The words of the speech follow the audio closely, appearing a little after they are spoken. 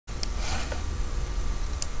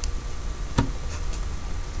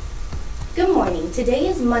Good morning. Today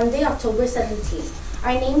is Monday, October 17th.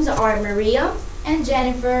 Our names are Maria and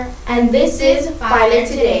Jennifer, and this is Filer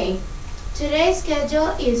Today. Today's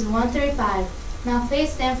schedule is 1:35. Now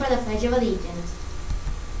please stand for the Pledge of Allegiance.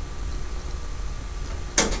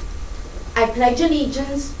 I pledge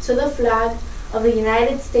allegiance to the flag of the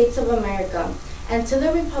United States of America and to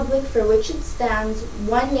the republic for which it stands,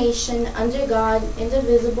 one nation, under God,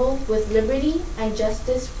 indivisible, with liberty and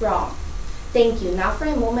justice for all. Thank you. Now for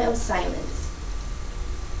a moment of silence.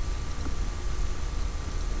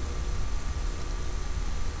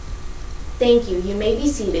 Thank you. You may be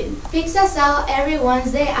seated. Pizzas out every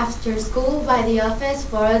Wednesday after school by the office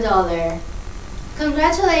for $1.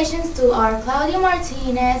 Congratulations to our Claudia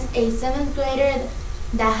Martinez, a 7th grader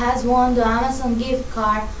that has won the Amazon gift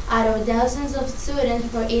card out of dozens of students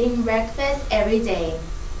for eating breakfast every day.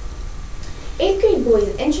 8th grade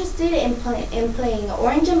boys interested in playing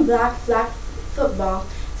orange and black flag football,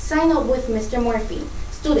 sign up with Mr. Murphy.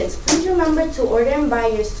 Students, please remember to order and buy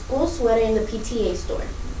your school sweater in the PTA store.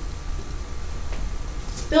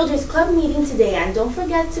 Builders Club meeting today, and don't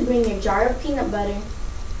forget to bring your jar of peanut butter.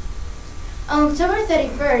 On October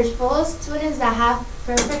 31st, for all students that have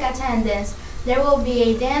perfect attendance, there will be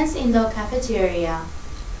a dance in the cafeteria.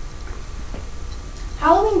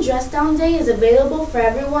 Halloween Dress Down Day is available for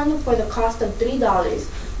everyone for the cost of $3.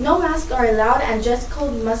 No masks are allowed and dress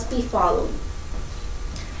code must be followed.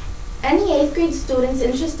 Any 8th grade students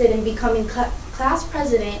interested in becoming class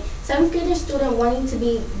president, 7th grader student wanting to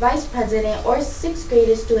be vice president, or 6th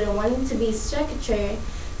grader student wanting to be secretary,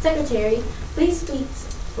 please speak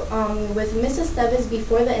with Mrs. Esteves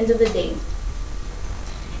before the end of the day.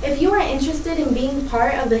 If you are interested in being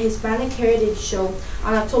part of the Hispanic Heritage Show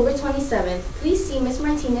on October 27th, please see Ms.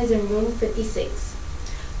 Martinez in room 56.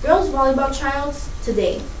 Girls volleyball tryouts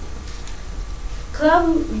today.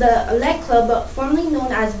 The Elect Club, formerly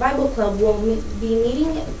known as Bible Club, will be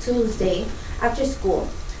meeting Tuesday after school.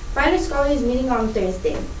 Fighter Scholars meeting on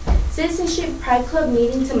Thursday. Citizenship Pride Club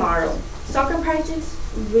meeting tomorrow. Soccer practice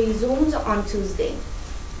resumes on Tuesday.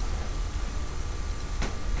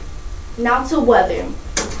 Now to weather.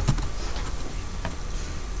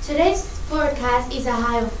 Today's forecast is a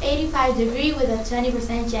high of 85 degrees with a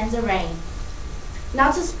 20% chance of rain.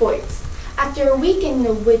 Now to sports. After a week in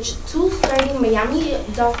which two starting Miami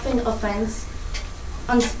Dolphin offensive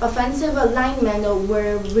linemen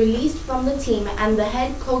were released from the team and the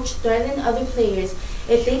head coach threatened other players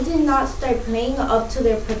if they did not start playing up to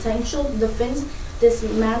their potential, the Fins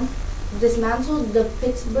dismantled the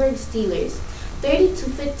Pittsburgh Steelers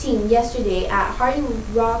 30-15 yesterday at Hard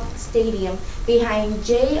Rock Stadium behind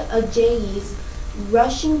Jay Ajayi's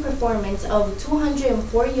rushing performance of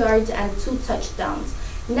 204 yards and 2 touchdowns.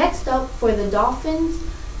 Next up for the Dolphins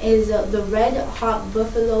is the Red Hot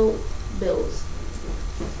Buffalo Bills.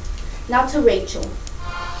 Now to Rachel.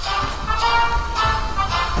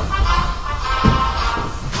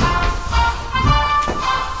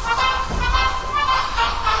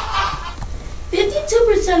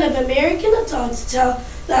 % of American adults tell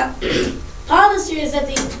that pollsters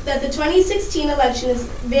that the 2016 election is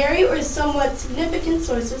very or somewhat significant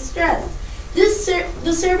source of stress.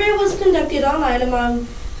 The survey was conducted online among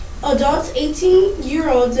adults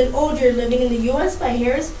 18-year-olds and older living in the U.S. by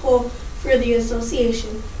Harris Poll for the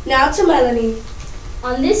association. Now to Melanie.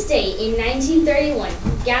 On this day in 1931,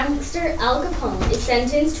 gangster Al Capone is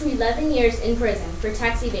sentenced to 11 years in prison for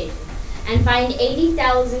tax evasion and fined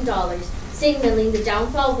 $80,000, signaling the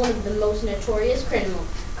downfall of one of the most notorious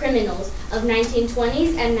criminals of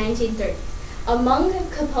 1920s and 1930s. Among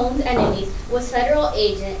Capone's enemies was federal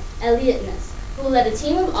agent Elliot Ness, who led a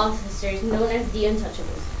team of officers known as the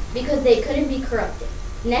Untouchables, because they couldn't be corrupted.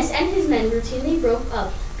 Ness and his men routinely broke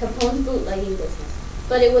up Capone's bootlegging business,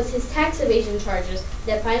 but it was his tax evasion charges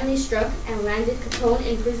that finally struck and landed Capone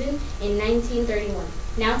in prison in 1931.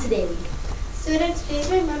 Now to Daily. Students, please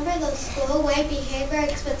remember the school-wide behavior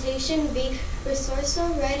expectation: be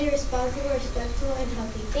resourceful, ready, responsible, respectful, and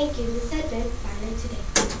healthy. Thank you. This has been Filer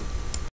Today.